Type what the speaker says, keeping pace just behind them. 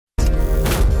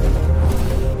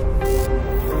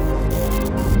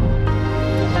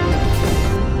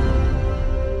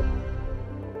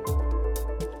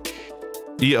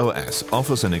EOS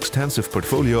offers an extensive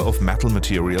portfolio of metal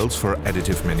materials for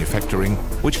additive manufacturing,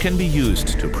 which can be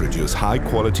used to produce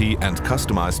high-quality and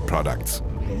customized products.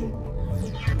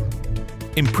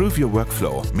 Improve your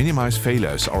workflow, minimize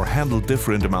failures or handle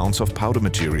different amounts of powder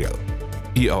material.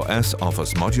 EOS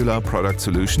offers modular product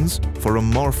solutions for a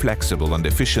more flexible and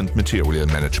efficient material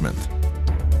management.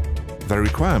 The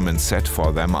requirements set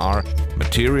for them are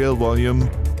material volume,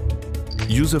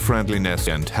 user-friendliness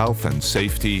and health and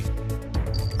safety,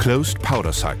 closed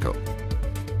powder cycle,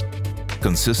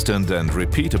 consistent and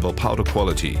repeatable powder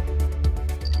quality,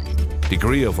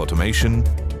 degree of automation,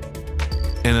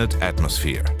 inert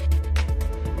atmosphere.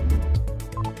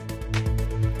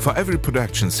 For every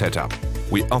production setup,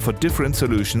 we offer different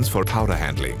solutions for powder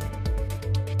handling.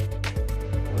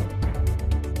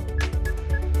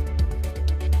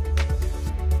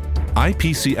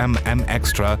 IPCM M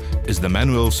Extra is the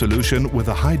manual solution with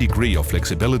a high degree of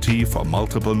flexibility for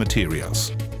multiple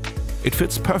materials. It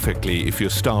fits perfectly if you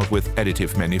start with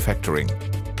additive manufacturing.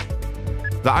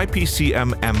 The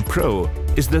IPCM M Pro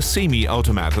is the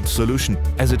semi-automated solution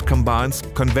as it combines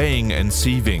conveying and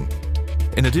sieving.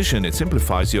 In addition, it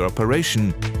simplifies your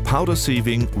operation. Powder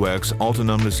sieving works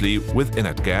autonomously with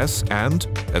inert gas and,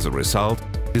 as a result,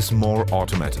 is more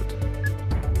automated.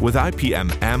 With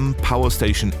IPM M Power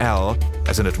Station L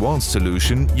as an advanced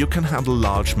solution, you can handle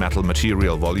large metal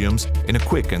material volumes in a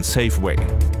quick and safe way.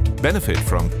 Benefit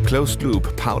from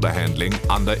closed-loop powder handling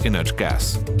under inert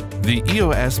gas. The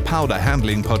EOS powder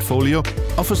handling portfolio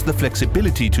offers the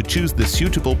flexibility to choose the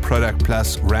suitable product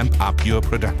plus ramp up your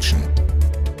production.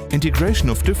 Integration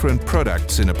of different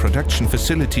products in a production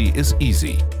facility is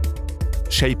easy,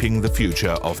 shaping the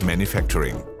future of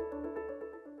manufacturing.